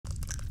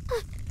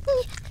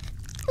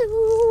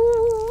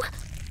Ooh.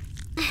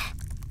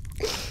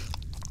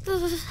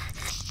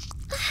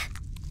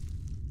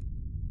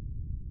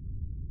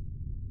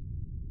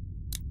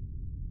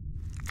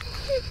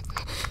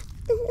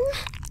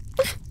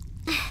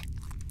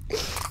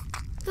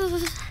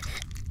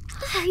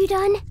 Are you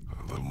done?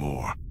 A little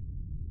more.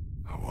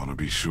 I want to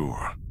be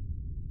sure.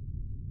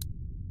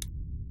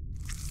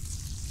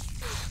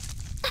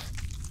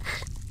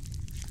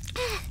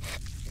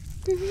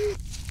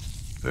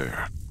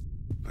 There.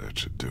 That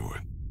should do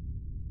it.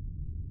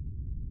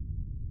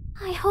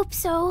 I hope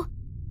so.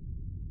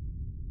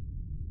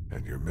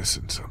 And you're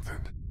missing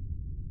something.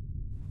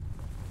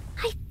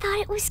 I thought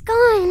it was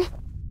gone.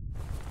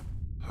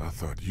 I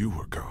thought you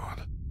were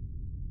gone.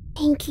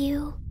 Thank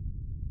you.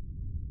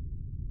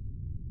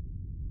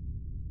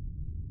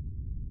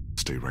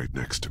 Stay right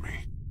next to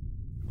me.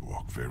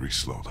 Walk very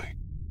slowly.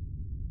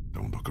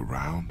 Don't look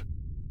around.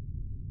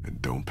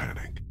 And don't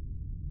panic.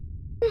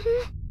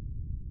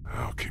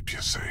 I'll keep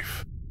you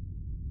safe.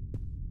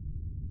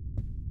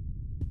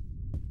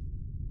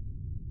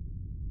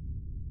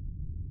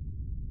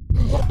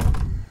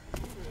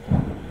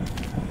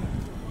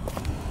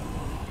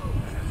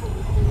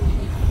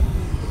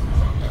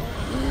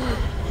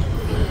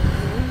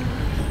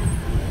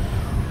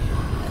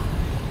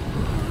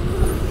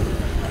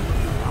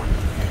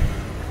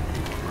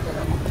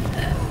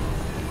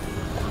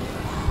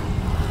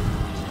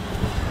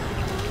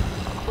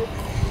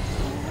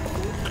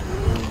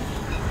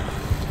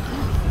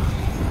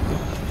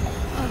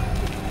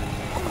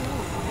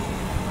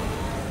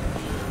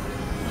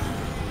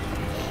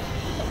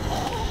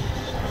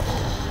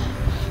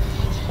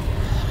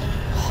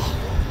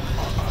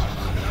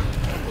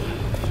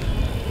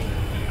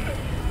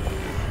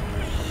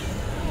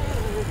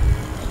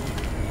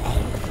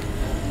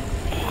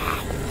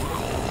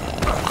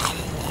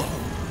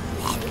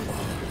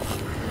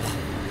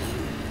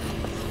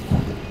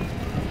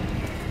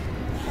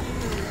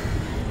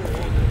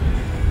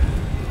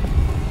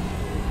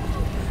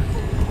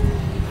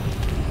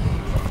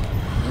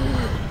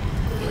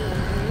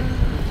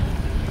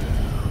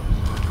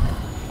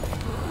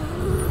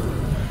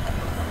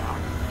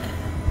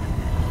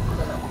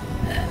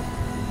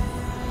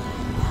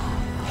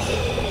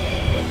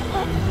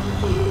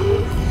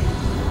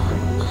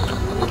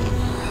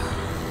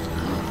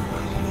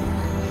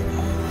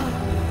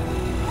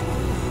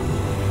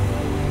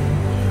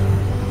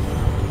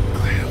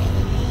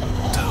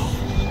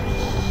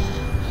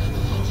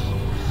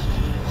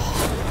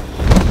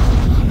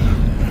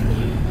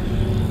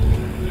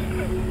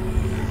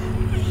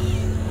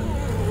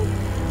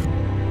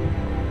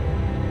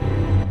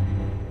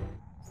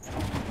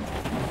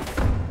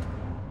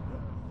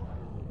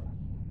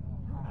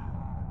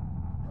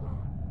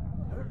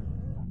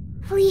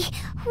 Lee,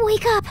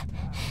 wake up!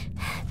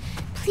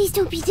 Please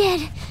don't be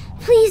dead.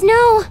 Please,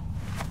 no!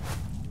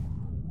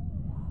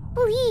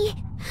 Lee,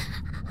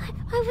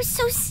 I was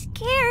so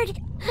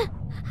scared.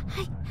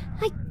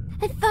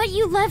 I thought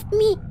you left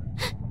me.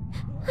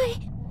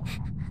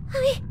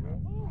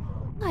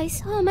 I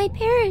saw my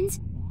parents.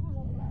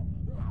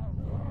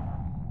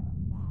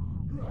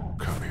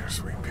 Come here,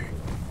 sweet pea.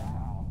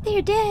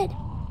 They're dead.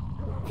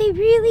 They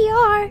really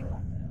are.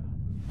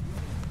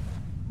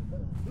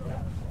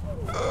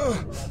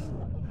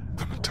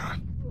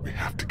 Clementine, we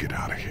have to get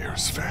out of here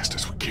as fast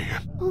as we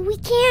can. Well, we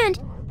can't.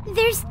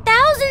 There's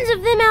thousands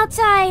of them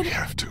outside. We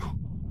have to.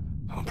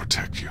 I'll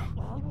protect you.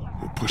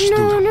 We'll push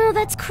through them. No,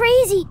 that's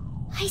crazy.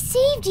 I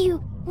saved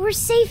you. We're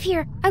safe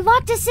here. I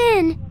locked us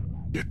in.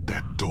 Get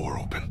that door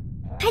open.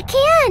 I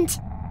can't.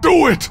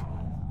 Do it!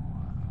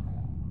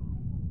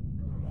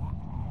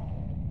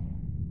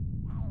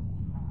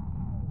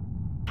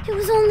 It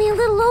was only a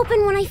little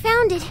open when I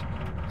found it.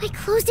 I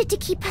closed it to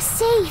keep us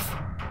safe.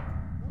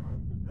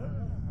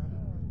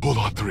 Hold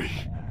on, 3.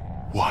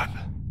 1,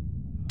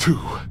 2,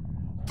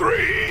 3!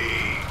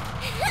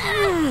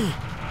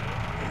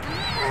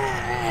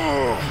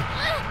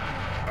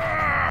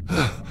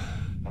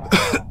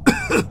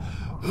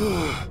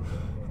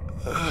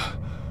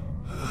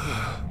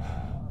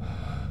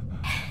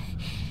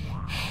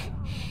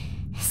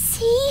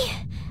 See?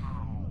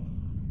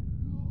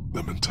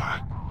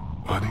 Clementine,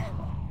 honey.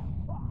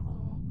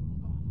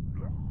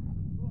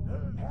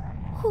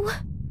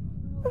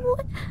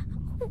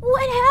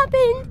 What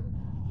happened?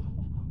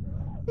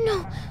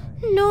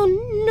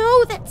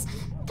 No,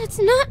 that's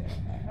not...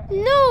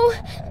 No.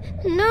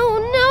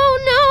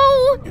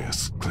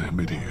 Yes, Clem,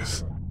 it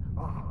is.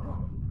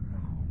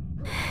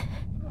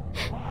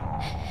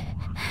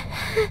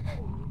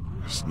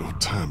 There's no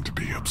time to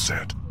be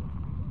upset.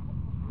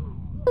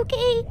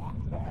 Okay,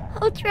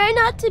 I'll try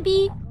not to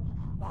be.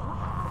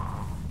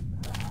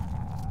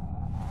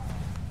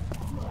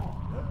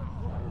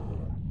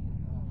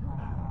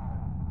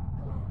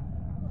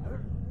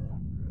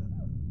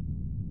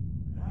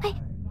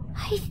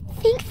 I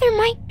think there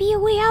might be a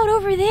way out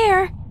over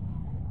there.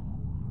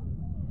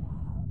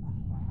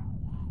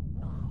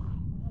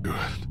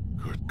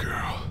 Good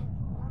girl.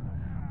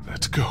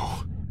 Let's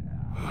go.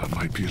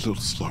 Might be a little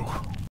slow.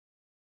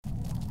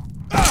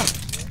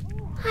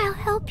 I'll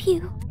help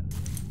you.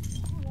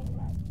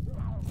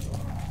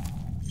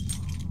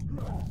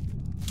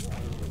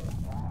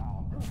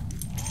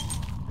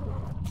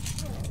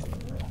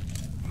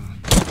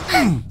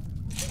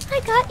 I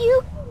got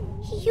you.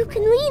 You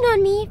can lean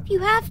on me if you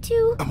have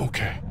to. I'm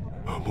okay.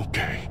 I'm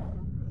okay.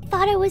 I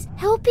thought I was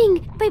helping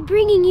by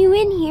bringing you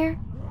in here.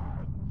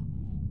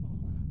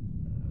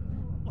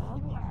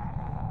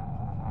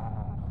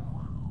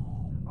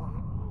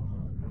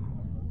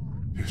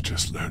 You're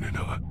just learning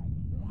how to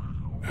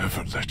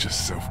never let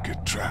yourself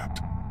get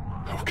trapped,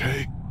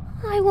 okay?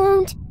 I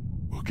won't.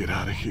 We'll get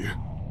out of here.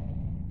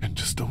 And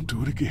just don't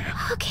do it again.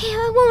 Okay,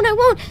 I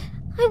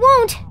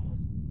won't.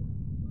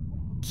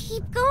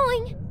 Keep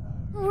going.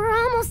 We're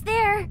almost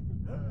there.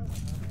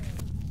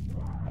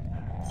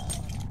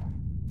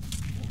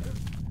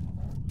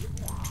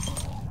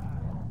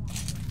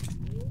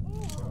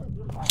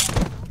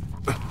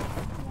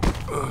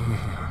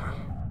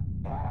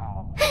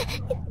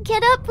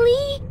 Get up,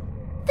 Lee.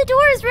 The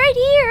door is right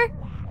here.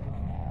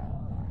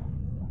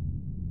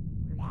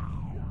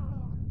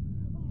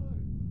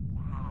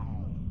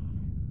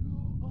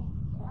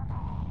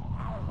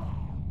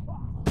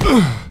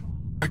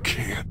 I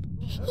can't.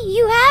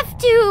 You have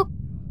to.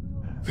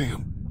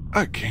 Damn,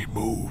 I can't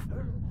move.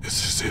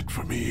 This is it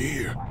for me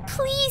here.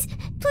 Please,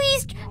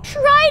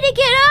 try to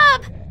get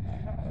up.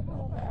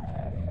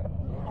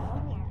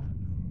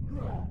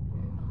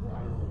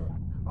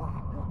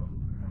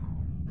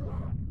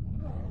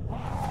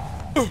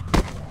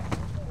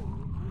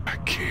 I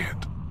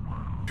can't.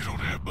 You don't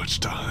have much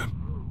time.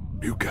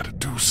 You gotta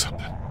do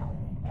something.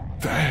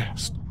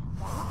 Fast.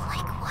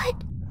 Like what?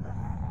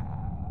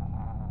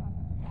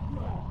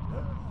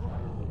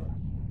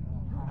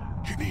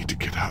 You need to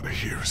get out of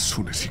here as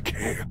soon as you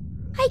can.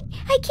 I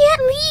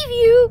can't leave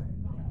you.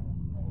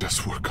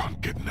 Just work on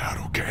getting out,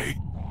 okay?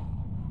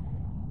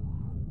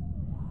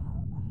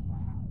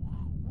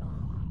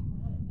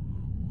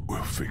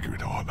 We'll figure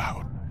it all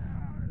out.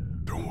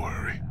 Don't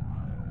worry.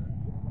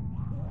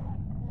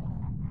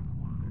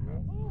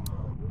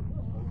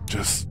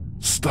 Just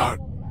start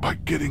by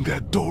getting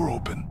that door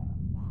open.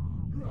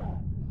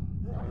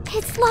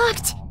 It's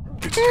locked.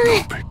 It's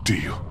no big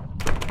deal.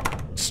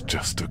 It's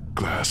just a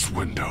glass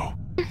window.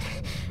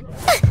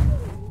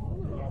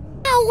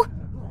 Ow!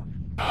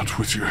 Not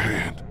with your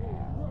hand.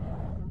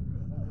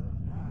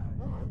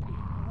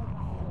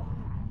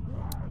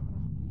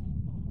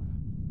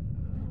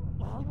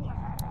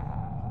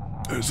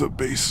 There's a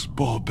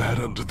baseball bat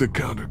under the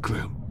counter,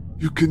 Clem.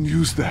 You can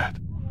use that.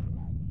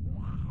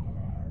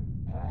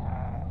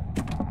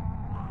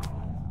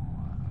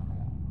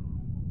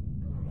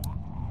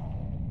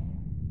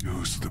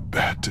 Use the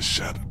bat to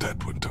shatter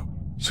that window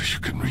so you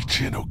can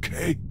reach in,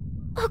 okay?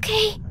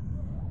 Okay.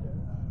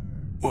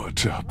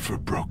 Watch out for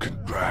broken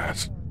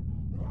glass.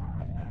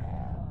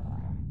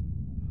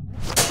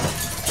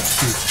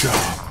 Good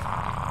job.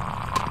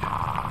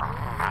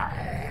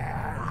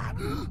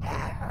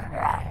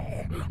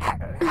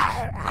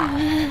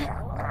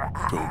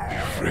 Don't be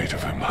afraid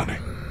of him, honey.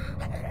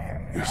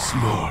 You're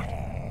smart.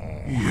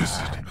 He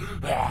isn't.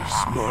 You're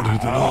smarter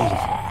than all of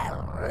them.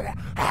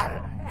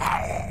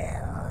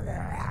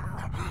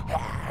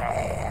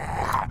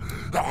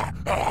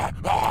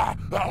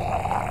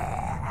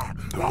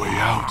 The way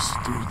out's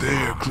through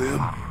there,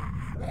 Clem.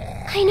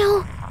 I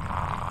know.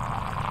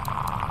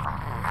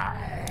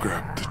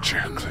 Grab the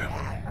chair, Clem.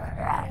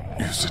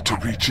 Use it to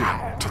reach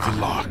in to the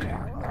lock.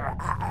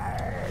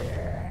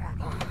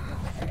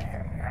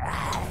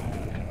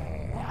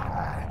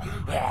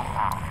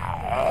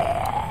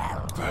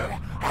 Then,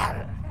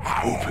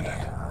 open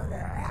it.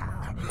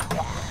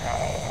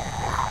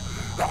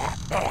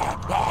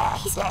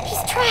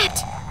 He's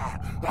trapped.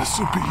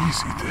 This'll be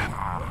easy then.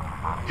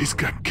 He's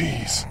got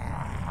keys.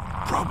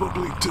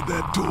 Probably to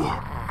that door.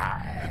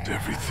 And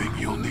everything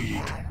you'll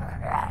need.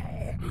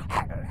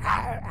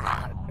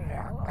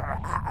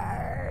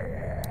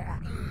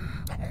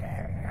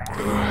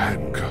 There are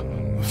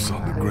handcuffs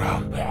on the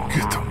ground.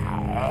 Get them.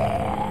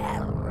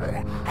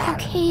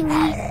 Okay,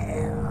 Lee.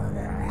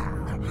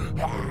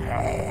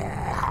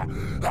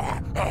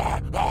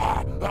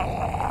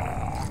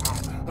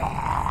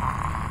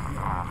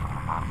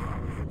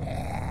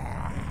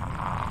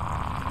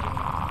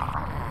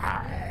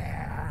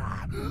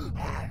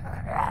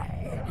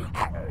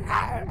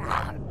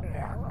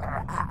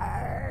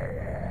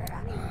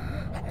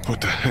 Put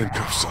the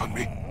handcuffs on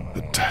me.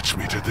 Attach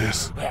me to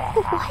this.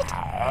 What?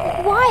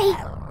 Why?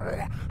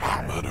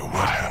 No matter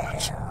what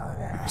happens,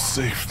 you're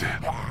safe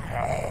then.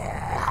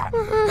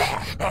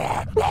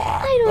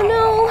 I don't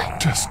know.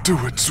 Just do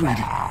it,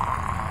 sweetie.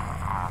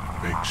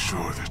 Make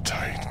sure they're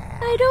tight.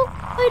 I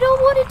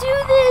don't want to do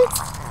this.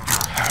 You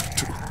have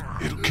to.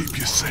 It'll keep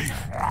you safe.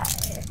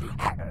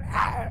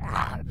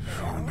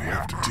 You only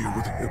have to deal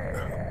with him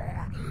now.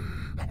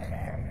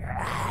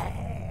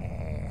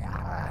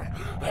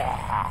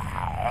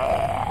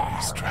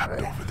 He's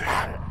trapped over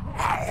there.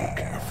 Be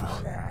careful.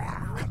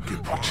 And get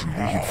what you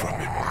need from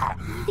him.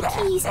 The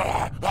keys,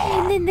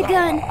 and then the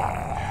gun.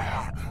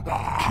 The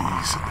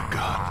keys and the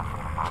gun.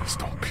 Just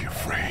don't be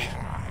afraid.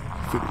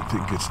 If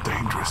anything gets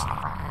dangerous,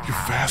 you're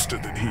faster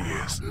than he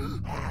is.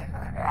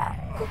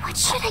 What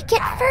should I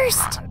get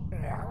first?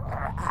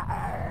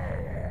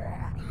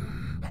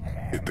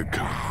 Get the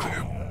gun,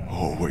 Clem.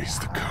 Always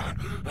the gun.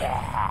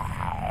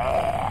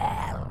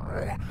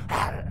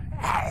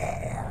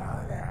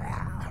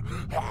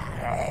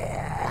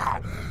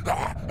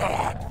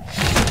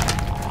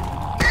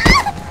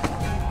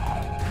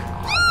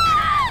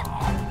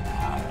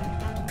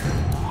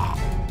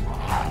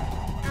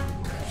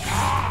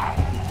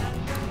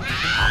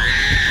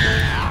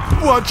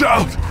 Watch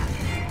out!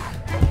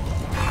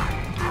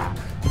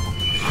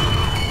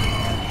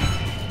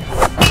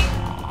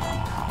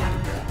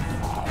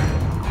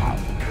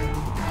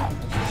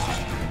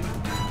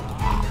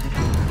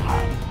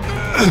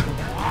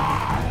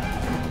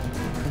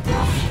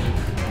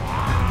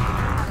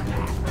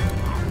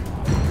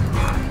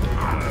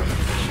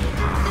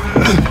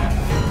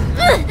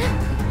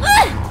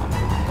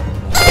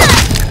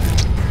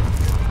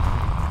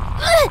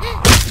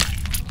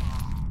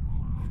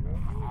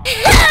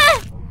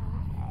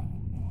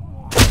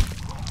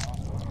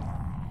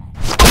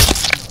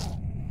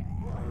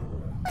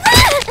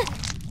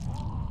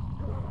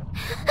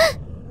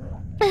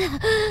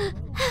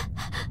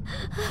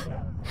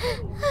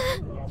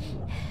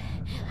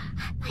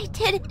 I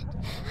did it.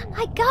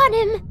 I got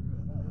him.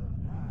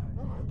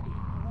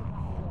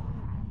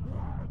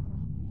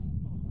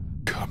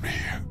 Come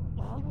here.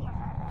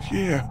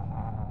 Yeah,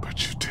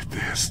 but you did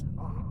this.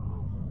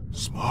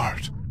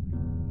 Smart.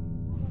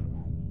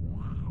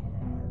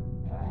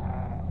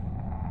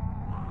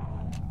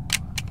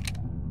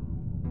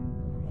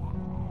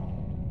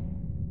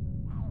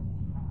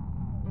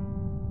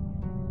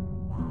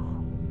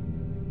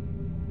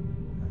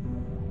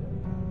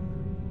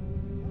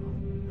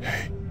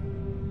 Hey.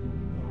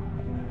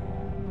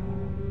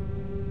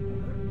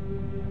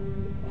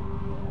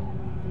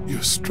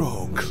 You're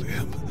strong,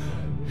 Clem.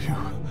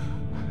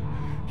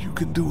 You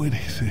can do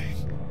anything.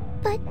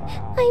 But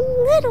I'm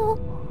little.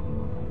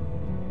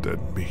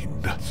 Doesn't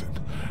mean nothing.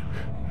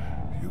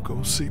 You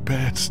gonna see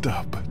bad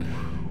stuff, but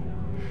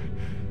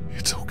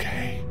it's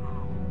okay.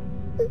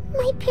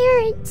 My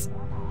parents.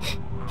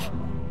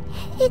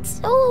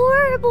 It's so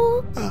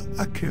horrible.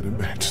 I can't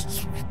imagine,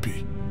 Sweet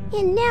Pea.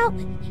 And now,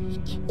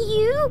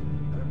 you?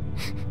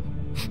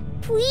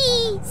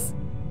 Please.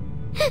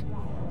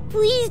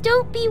 Please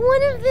don't be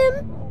one of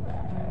them.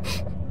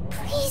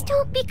 Please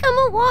don't become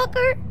a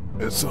walker.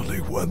 There's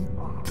only one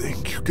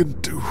thing you can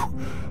do.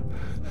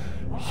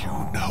 You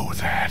know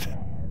that.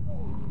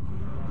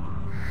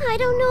 I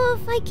don't know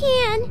if I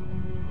can.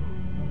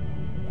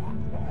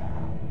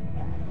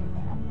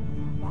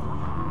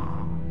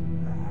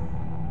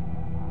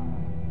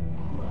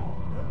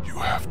 You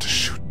have to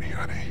shoot me,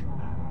 honey.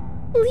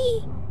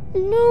 Lee,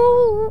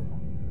 no.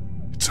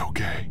 It's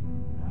okay.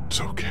 It's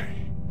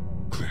okay.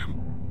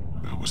 Clem,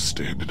 I was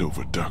standing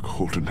over Duck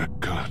holding that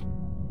gun.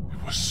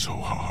 It was so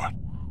hard.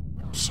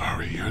 I'm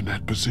sorry you're in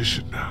that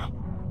position now.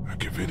 I'd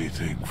give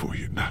anything for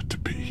you not to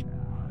be.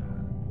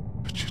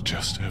 But you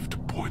just have to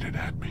point it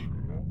at me.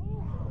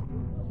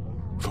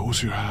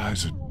 Close your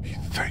eyes and be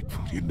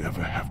thankful you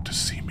never have to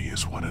see me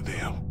as one of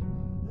them.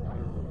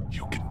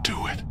 You can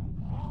do it.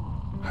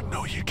 I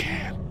know you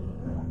can.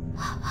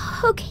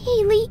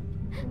 Okay, Lee.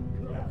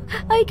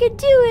 I can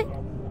do it.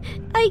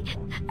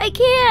 I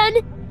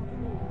can.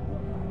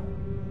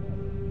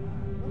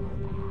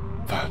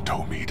 Find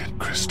Tomid and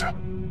Krista.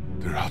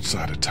 They're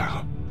outside of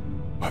town,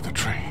 by the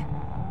train.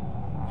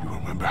 You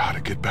remember how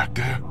to get back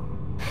there?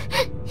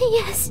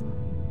 Yes.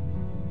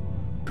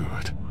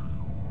 Good.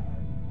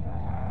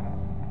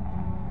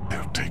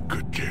 They'll take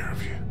good care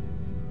of you.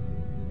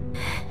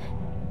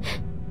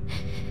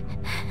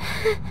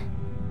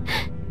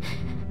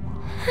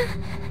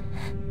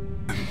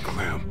 And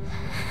Clem.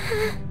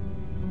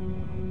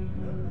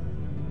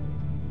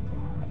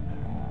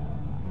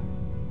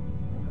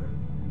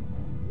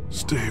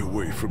 Stay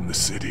away from the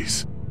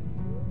cities.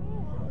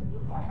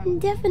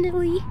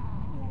 Definitely.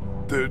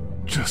 They're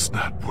just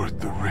not worth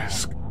the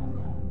risk.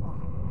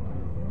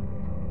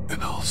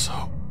 And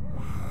also,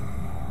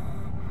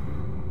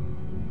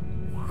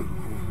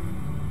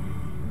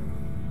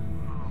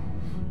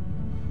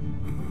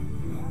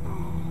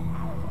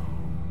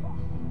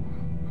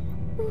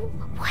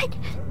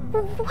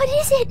 What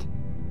is it?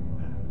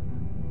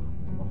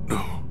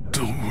 no,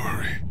 don't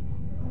worry.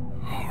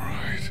 All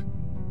right.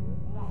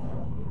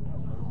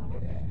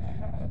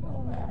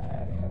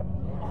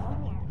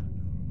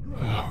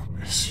 I'll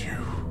miss you.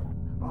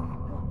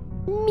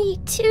 Me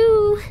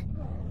too.